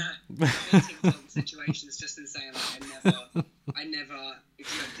 Yeah, the TikTok situation is just insane. Like, I never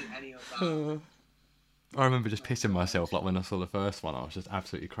expected any of that. I remember just pissing myself like when I saw the first one. I was just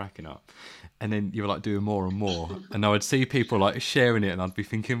absolutely cracking up, and then you were like doing more and more, and I would see people like sharing it, and I'd be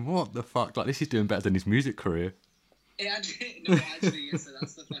thinking, what the fuck? Like, this is doing better than his music career. It actually is. So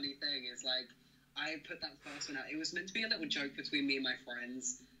that's the funny thing. Is like I put that first one out. It was meant to be a little joke between me and my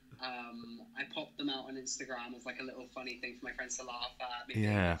friends. I popped them out on Instagram as like a little funny thing for my friends to laugh at.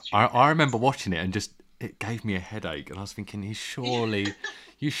 Yeah, I remember watching it and just it gave me a headache, and I was thinking, you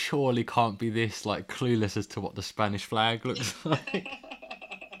surely can't be this like clueless as to what the Spanish flag looks like.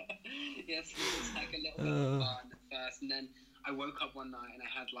 Yes, it was like a little bit of fun at first, and then I woke up one night and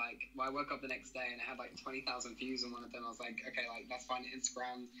I woke up the next day and I had like 20,000 views on one of them. I was like, okay, like that's fine.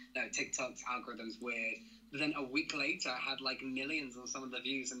 TikTok's algorithm's weird. But then a week later, I had like millions on some of the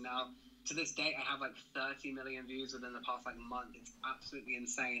views, and now to this day, I have like 30 million views within the past like month. It's absolutely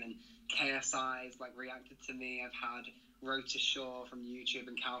insane. And KSI's like reacted to me. I've had Road to Shore from YouTube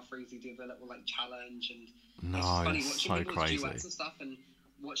and Cal Freezy do the little like challenge, and it's funny watching so people's crazy. duets and stuff, and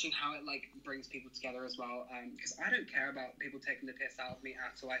watching how it like brings people together as well. Because I don't care about people taking the piss out of me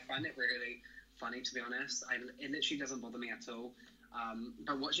at all. I find it really funny, to be honest. It literally doesn't bother me at all.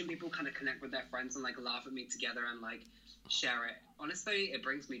 But watching people kind of connect with their friends and like laugh at me together and like share it, honestly, it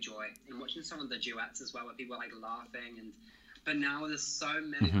brings me joy. And watching some of the duets as well, where people are like laughing, but now there's so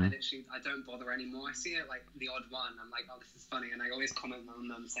many, I don't bother anymore. I see it like the odd one, I'm like, oh, this is funny, and I always comment on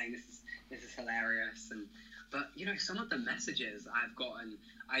them saying this is hilarious. But you know, some of the messages I've gotten,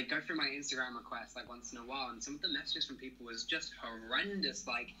 I go through my Instagram requests like once in a while, and some of the messages from people was just horrendous.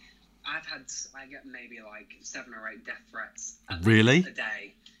 Like I get maybe like 7 or 8 death threats really a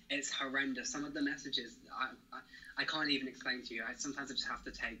day. It's horrendous. Some of the messages I can't even explain to you. Sometimes I just have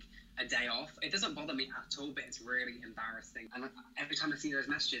to take a day off. It doesn't bother me at all, but it's really embarrassing. And every time I see those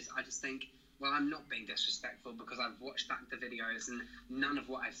messages, I just think, well, I'm not being disrespectful because I've watched back the videos and none of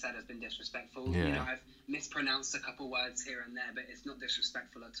what I've said has been disrespectful. Yeah. You know, I've mispronounced a couple words here and there, but it's not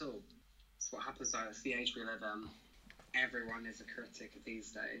disrespectful at all. It's what happens though. It's the age we live in. Everyone is a critic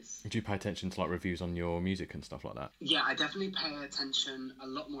these days. Do you pay attention to like reviews on your music and stuff like that? Yeah, I definitely pay a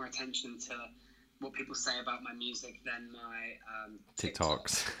lot more attention to what people say about my music than my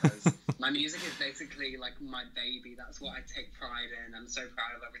TikToks. Because my music is basically like my baby. That's what I take pride in. I'm so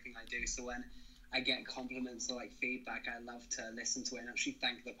proud of everything I do. So when I get compliments or like feedback, I love to listen to it and actually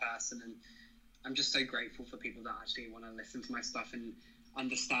thank the person. And I'm just so grateful for people that actually want to listen to my stuff and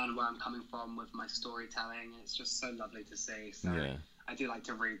understand where I'm coming from with my storytelling. It's just so lovely to see. So Yeah. I do like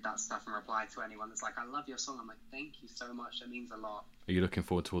to read that stuff and reply to anyone that's like, I love your song. I'm like, thank you so much. That means a lot. Are you looking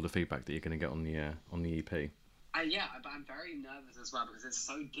forward to all the feedback that you're going to get on the EP? Yeah, but I'm very nervous as well because it's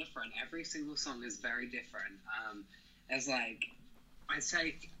so different. Every single song is very different. It's like, I'd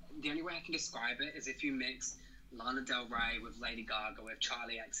say the only way I can describe it is if you mix Lana Del Rey with Lady Gaga, with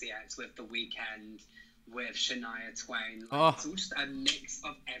Charlie XCX, with The Weeknd, with Shania Twain. Like, it's all just a mix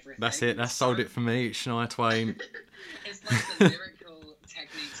of everything. That's it. That's sold it for me. Shania Twain. It's like the lyrical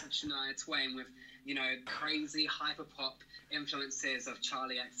techniques of Shania Twain with, you know, crazy hyper pop influences of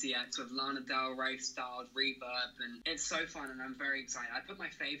Charlie XCX with Lana Del Rey styled reverb, and it's so fun and I'm very excited. I put my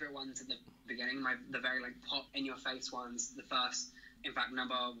favorite ones at the beginning, the very like pop in your face ones. The first, in fact,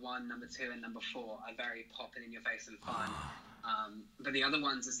 number 1, number 2, and number 4 are very pop and in your face and fun. But the other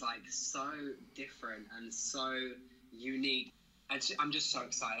ones is like so different and so unique. I'm just so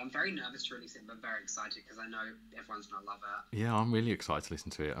excited. I'm very nervous to release it, but very excited because I know everyone's gonna love it. Yeah, I'm really excited to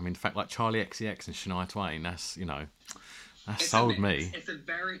listen to it. I mean, in fact, like Charlie XCX and Shania Twain, that's, you know, that's sold me. It's a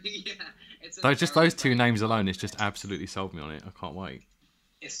very, yeah. Just those two names alone, it's just absolutely sold me on it. I can't wait.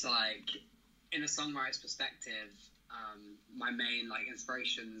 It's like, in a songwriter's perspective, my main like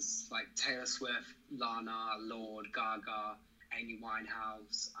inspirations like Taylor Swift, Lana, Lord, Gaga, Amy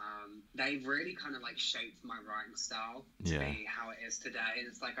Winehouse, they've really kind of like shaped my writing style to be how it is today. And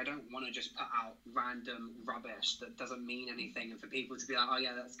it's like, I don't want to just put out random rubbish that doesn't mean anything and for people to be like, oh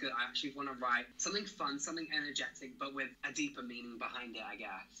yeah, that's good. I actually want to write something fun, something energetic, but with a deeper meaning behind it, I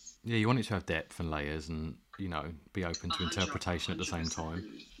guess. Yeah, you want it to have depth and layers and, you know, be open to interpretation at the same time.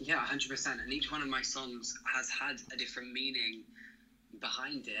 Yeah, 100%. And each one of my songs has had a different meaning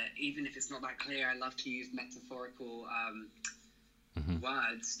behind it, even if it's not that clear. I love to use metaphorical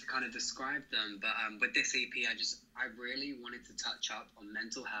words to kind of describe them, but with this EP I really wanted to touch up on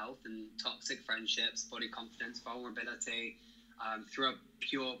mental health and toxic friendships, body confidence, vulnerability, through a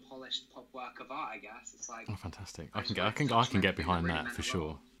pure polished pop work of art, I guess. It's like, fantastic. I can get behind that for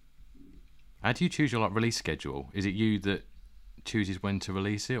sure. How do you choose your like release schedule? Is it you that chooses when to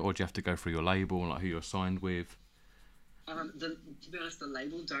release it, or do you have to go through your label and like who you're signed with? To be honest, the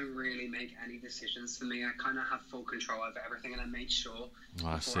label don't really make any decisions for me. I kind of have full control over everything, and I made sure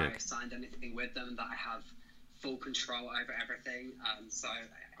before I signed anything with them that I have full control over everything. So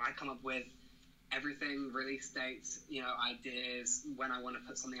I come up with everything, release dates, you know, ideas, when I want to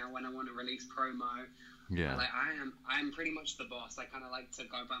put something out, when I want to release promo. Yeah. Like I'm pretty much the boss. I kind of like to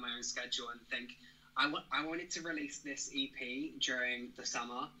go by my own schedule and think I wanted to release this EP during the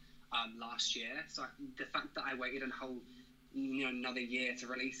summer last year. So the fact that I waited a whole another year to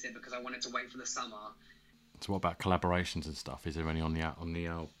release it because I wanted to wait for the summer. So what about collaborations and stuff? Is there any on the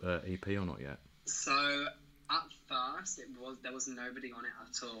EP or not yet? So at first there was nobody on it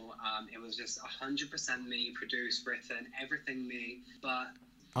at all. It was just 100% me, produced, written, everything me. But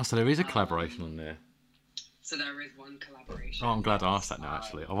so there is a collaboration on there. So there is one collaboration. Oh, I'm glad I asked that now.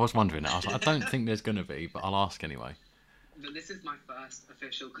 Actually, I was wondering that. I was like, I don't think there's gonna be, but I'll ask anyway. But this is my first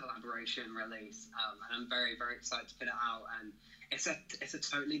official collaboration release, and I'm very, very excited to put it out. And it's a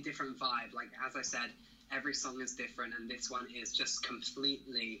totally different vibe. Like, as I said, every song is different, and this one is just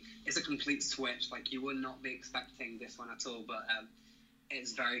it's a complete switch. Like, you would not be expecting this one at all, but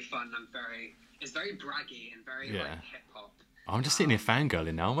it's very fun and it's very braggy and very like hip hop. I'm just sitting here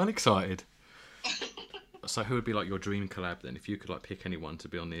fangirling now. I'm well excited. So who would be like your dream collab then, if you could like pick anyone to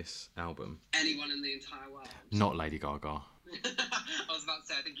be on this album? Anyone in the entire world. Not Lady Gaga. I was about to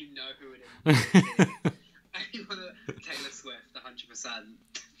say, I think you know who it is. Anyone, Taylor Swift,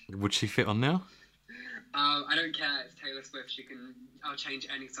 100%. Would she fit on now? I don't care. It's Taylor Swift. I'll change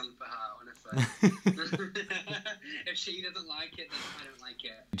any song for her, honestly. If she doesn't like it, then I don't like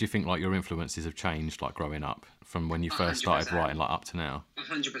it. Do you think like your influences have changed like growing up from when you first started writing like up to now?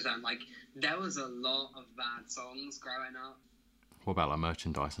 100%. Like, there was a lot of bad songs growing up. What about like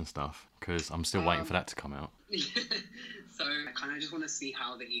merchandise and stuff? Because I'm still waiting for that to come out. So I kind of just want to see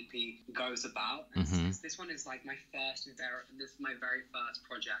how the EP goes about. This one is like this is my very first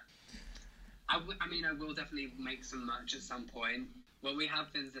project. I will definitely make some merch at some point. Well, we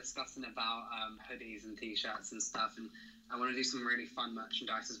have been discussing about hoodies and t-shirts and stuff, and I want to do some really fun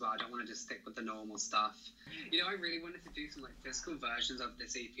merchandise as well. I don't want to just stick with the normal stuff. You know, I really wanted to do some like physical versions of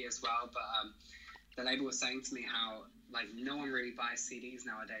this EP as well, but the label was saying to me how like no one really buys CDs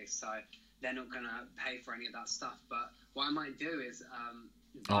nowadays, so they're not gonna pay for any of that stuff. But what I might do is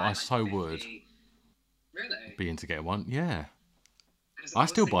I so would. Really? Be into get one, yeah. I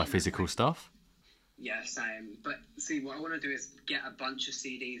still buy physical stuff. Yeah, same. But see, what I want to do is get a bunch of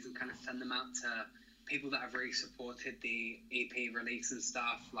CDs and kind of send them out to people that have really supported the EP release and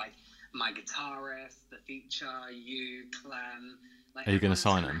stuff, like my guitarist, the feature, you, Clem. Like, are you going to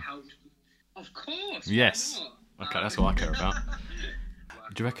sign them? Of course. Yes. Okay, that's what I care about.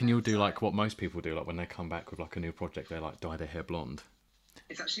 Do you reckon you'll do like what most people do, like when they come back with like a new project, they like dye their hair blonde?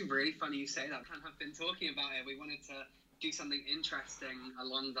 It's actually really funny you say that. I have been talking about it. We wanted to do something interesting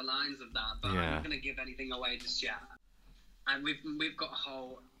along the lines of that, but I'm not going to give anything away just yet. And we've got a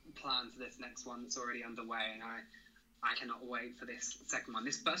whole plan for this next one that's already underway, and I cannot wait for this second one.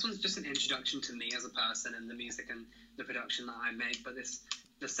 This first one's just an introduction to me as a person and the music and the production that I make, but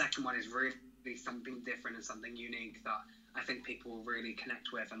the second one is really something different and something unique that I think people will really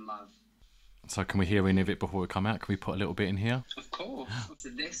connect with and love. So can we hear any of it before we come out? Can we put a little bit in here? Of course. So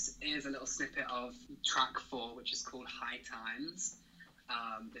this is a little snippet of track 4, which is called High Times.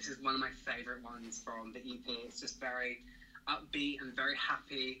 This is one of my favourite ones from the EP. It's just very upbeat and very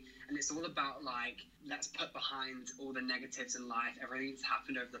happy, and it's all about like, let's put behind all the negatives in life, everything that's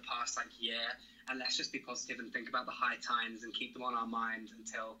happened over the past like year, and let's just be positive and think about the high times and keep them on our mind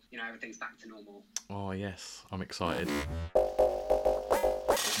until, you know, everything's back to normal. Oh yes, I'm excited.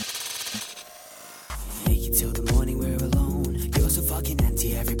 Make it till the morning, we're alone. You're so fucking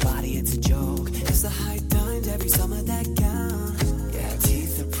empty, everybody, it's a joke. It's the high times every summer that count. Yeah,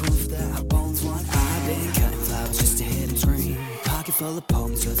 teeth are proof that our bones want. I've been cutting flowers just to hit and scream. Pocket full of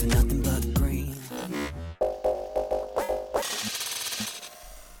poems, yours are nothing but green.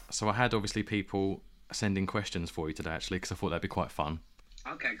 So I had obviously people sending questions for you today, actually, because I thought that'd be quite fun.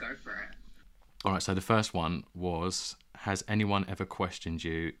 Okay, go for it. All right, so the first one was, has anyone ever questioned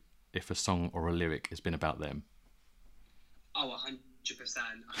you if a song or a lyric has been about them? Oh, 100%.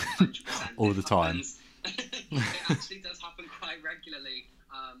 100%. All the time. It actually does happen quite regularly.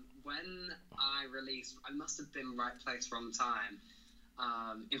 When I released, I must have been Right Place, Wrong Time.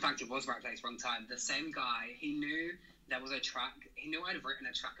 In fact, it was Right Place, Wrong Time. The same guy, he knew there was a track, he knew I'd written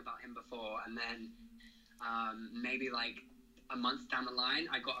a track about him before, and then maybe like a month down the line,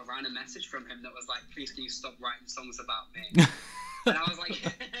 I got a random message from him that was like, please can you stop writing songs about me? And I was like,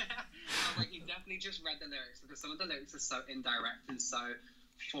 he definitely just read the lyrics, because some of the lyrics are so indirect and so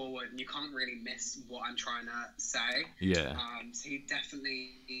forward, and you can't really miss what I'm trying to say. Yeah. So he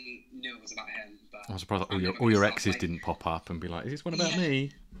definitely knew it was about him. But I'm surprised all your exes didn't pop up and be like, is this one about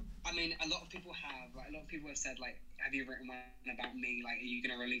me? I mean, a lot of people have. Like, a lot of people have said, like, have you written one about me? Like, are you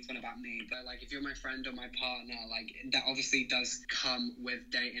going to release one about me? But, like, if you're my friend or my partner, like, that obviously does come with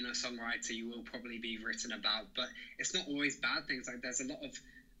dating a songwriter. You will probably be written about. But it's not always bad things. Like, there's a lot of,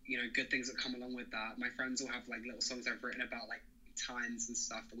 you know, good things that come along with that. My friends will have, like, little songs I've written about, like, times and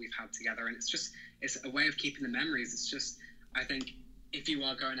stuff that we've had together. And it's a way of keeping the memories. It's just, I think, if you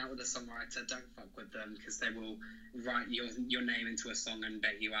are going out with a songwriter, don't fuck with them, because they will write your name into a song and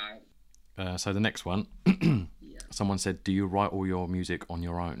bait you out. So the next one, someone said, do you write all your music on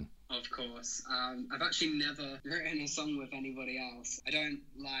your own? Of course. I've actually never written a song with anybody else. I don't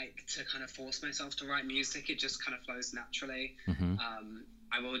like to kind of force myself to write music. It just kind of flows naturally. Mm-hmm.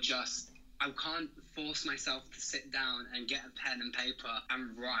 I can't force myself to sit down and get a pen and paper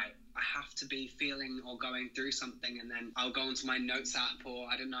and write. I have to be feeling or going through something, and then I'll go onto my notes app, or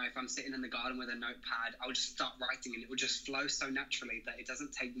I don't know, if I'm sitting in the garden with a notepad, I'll just start writing, and it will just flow so naturally that it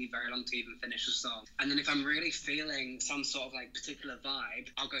doesn't take me very long to even finish a song. And then if I'm really feeling some sort of like particular vibe,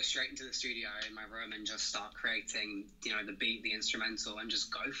 I'll go straight into the studio in my room and just start creating, you know, the beat, the instrumental, and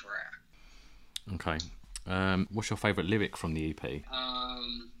just go for it. Okay. What's your favourite lyric from the EP?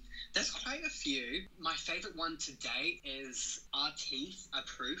 There's quite a few. My favourite one to date is "Our teeth are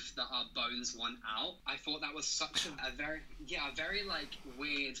proof that our bones want out." I thought that was such a very like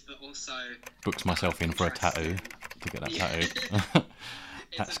weird, but also Booked myself in for a tattoo to get that tattooed.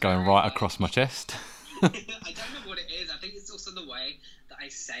 That's going very, right across my chest. I don't know what it is. I think it's also the way that I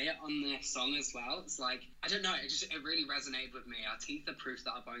say it on the song as well. It's like, I don't know, it really resonated with me. Our teeth are proof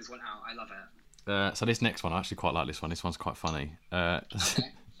that our bones want out. I love it. So this next one, I actually quite like this one. This one's quite funny.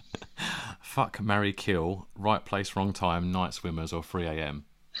 Okay. Fuck, marry, kill, right place, wrong time, night swimmers, or 3 a.m.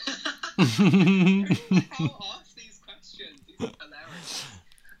 How ask these questions? These are hilarious.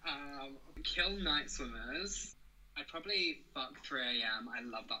 Kill night swimmers. I'd probably fuck 3 a.m. I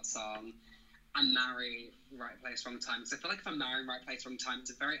love that song. And marry right place, wrong time. Because I feel like if I'm marrying right place, wrong time,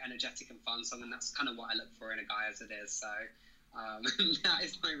 it's a very energetic and fun song, and that's kind of what I look for in a guy as it is. So that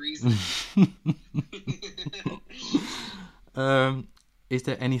is my reason. Is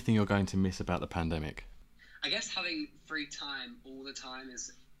there anything you're going to miss about the pandemic? I guess having free time all the time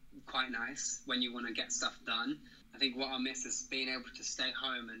is quite nice when you want to get stuff done. I think what I'll miss is being able to stay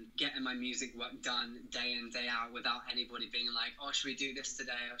home and getting my music work done day in, day out without anybody being like, oh, should we do this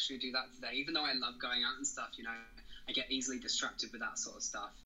today? Or should we do that today? Even though I love going out and stuff, you know, I get easily distracted with that sort of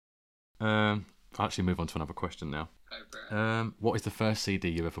stuff. I'll actually move on to another question now. Go for it. What is the first CD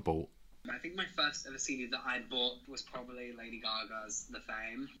you ever bought? I think my first ever CD that I bought was probably Lady Gaga's The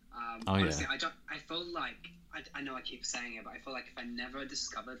Fame. Oh, honestly, yeah. I feel like, I know I keep saying it, but I feel like if I never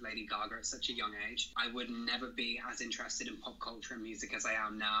discovered Lady Gaga at such a young age, I would never be as interested in pop culture and music as I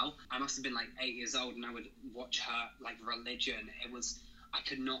am now. I must have been like 8 years old and I would watch her like Religion. I was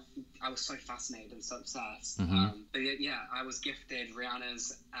so fascinated and so obsessed. But yeah, I was gifted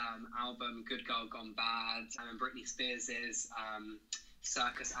Rihanna's album Good Girl Gone Bad, and Britney Spears's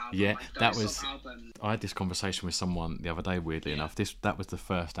Circus album. Yeah, like, that was. I had this conversation with someone the other day. Weirdly enough, that was the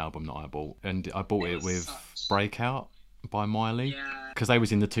first album that I bought, and I bought it with Breakout by Miley, because they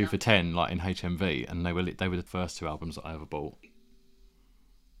was in the 2 for 10 like in HMV, and they were the first 2 albums that I ever bought.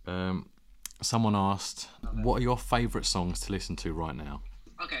 Someone asked, what are your favourite songs to listen to right now?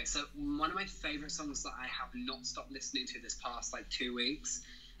 Okay, so one of my favourite songs that I have not stopped listening to this past like 2 weeks,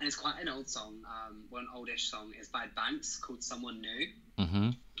 and it's quite an old song, an oldish song, is by Banks, called Someone New. Mm-hmm.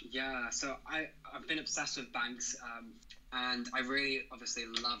 Yeah, so I've been obsessed with Banks, and I really obviously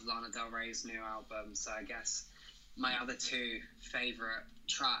love Lana Del Rey's new album, so I guess my other 2 favourite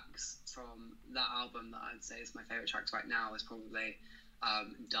tracks from that album that I'd say is my favourite tracks right now is probably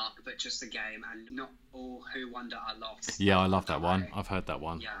Dark But Just a Game and Not All Who Wonder Are Lost. Yeah, I love that one. I've heard that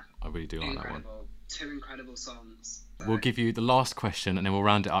one. Yeah. I really do like that one. 2 incredible songs. So. We'll give you the last question and then we'll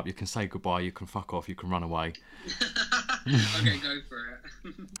round it up. You can say goodbye, you can fuck off, you can run away. Okay, go for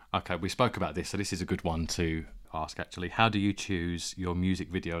it. Okay, we spoke about this, so this is a good one to ask actually. How do you choose your music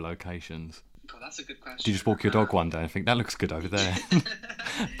video locations? God, that's a good question. Do you just walk your dog one day and think, that looks good over there?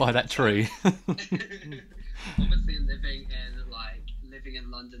 By that tree. Obviously living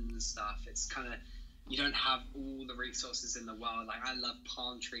in London and stuff, it's kind of, you don't have all the resources in the world. Like, I love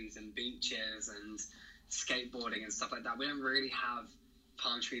palm trees and beaches and skateboarding and stuff like that. We don't really have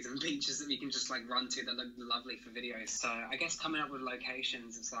palm trees and beaches that we can just like run to that look lovely for videos. So I guess coming up with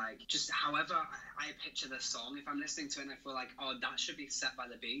locations is like just however I picture the song. If I'm listening to it and I feel like, oh, that should be set by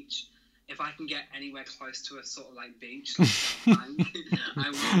the beach, if I can get anywhere close to a sort of like beach, like South Bank, I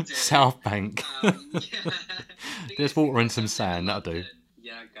will do. South Bank. Yeah. There's water and some sand, that'll do.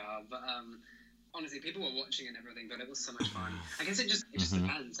 Yeah, God. But honestly, people were watching and everything, but it was so much fun. I guess it just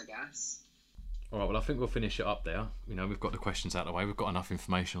depends, I guess. All right, well, I think we'll finish it up there. You know, we've got the questions out of the way. We've got enough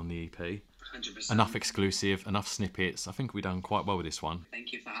information on the EP. 100%. Enough exclusive, enough snippets. I think we've done quite well with this one.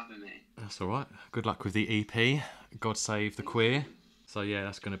 Thank you for having me. That's all right. Good luck with the EP. God Save the Queer. So, yeah,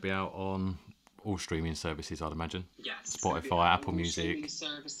 that's going to be out on all streaming services, I'd imagine. Yes. Spotify, Apple Music. Streaming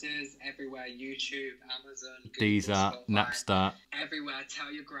services, everywhere. YouTube, Amazon, Google, Deezer, Spotify, Napster. Everywhere.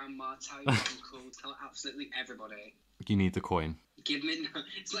 Tell your grandma, tell your uncle, tell absolutely everybody. You need the coin. Give me.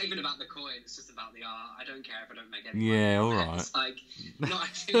 It's not even about the coin. It's just about the art. I don't care if I don't make any. Yeah, money. all right. It's like, no, I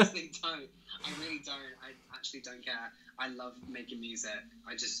seriously don't. I really don't. I actually don't care. I love making music.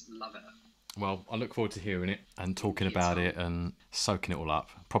 I just love it. Well, I look forward to hearing it and talking about it and soaking it all up.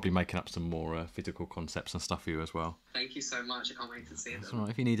 Probably making up some more physical concepts and stuff for you as well. Thank you so much. I can't wait to see them. That's all right.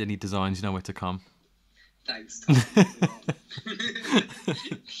 If you need any designs, you know where to come. Thanks.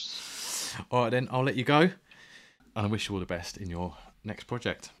 All right, then. I'll let you go. And I wish you all the best in your next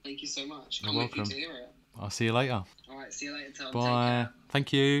project. Thank you so much. You're Can't wait welcome. to hear it. I'll see you later. All right. See you later, Tom. Bye. Take care.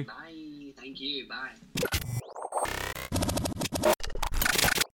 Thank you. Bye. Thank you. Bye.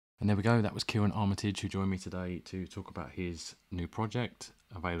 And there we go. That was Kieran Armitage, who joined me today to talk about his new project,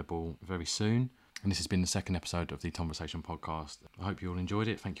 available very soon. And this has been the second episode of the Conversation podcast. I hope you all enjoyed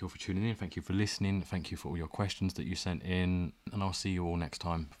it. Thank you all for tuning in. Thank you for listening. Thank you for all your questions that you sent in. And I'll see you all next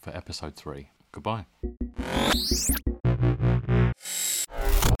time for episode 3. Goodbye.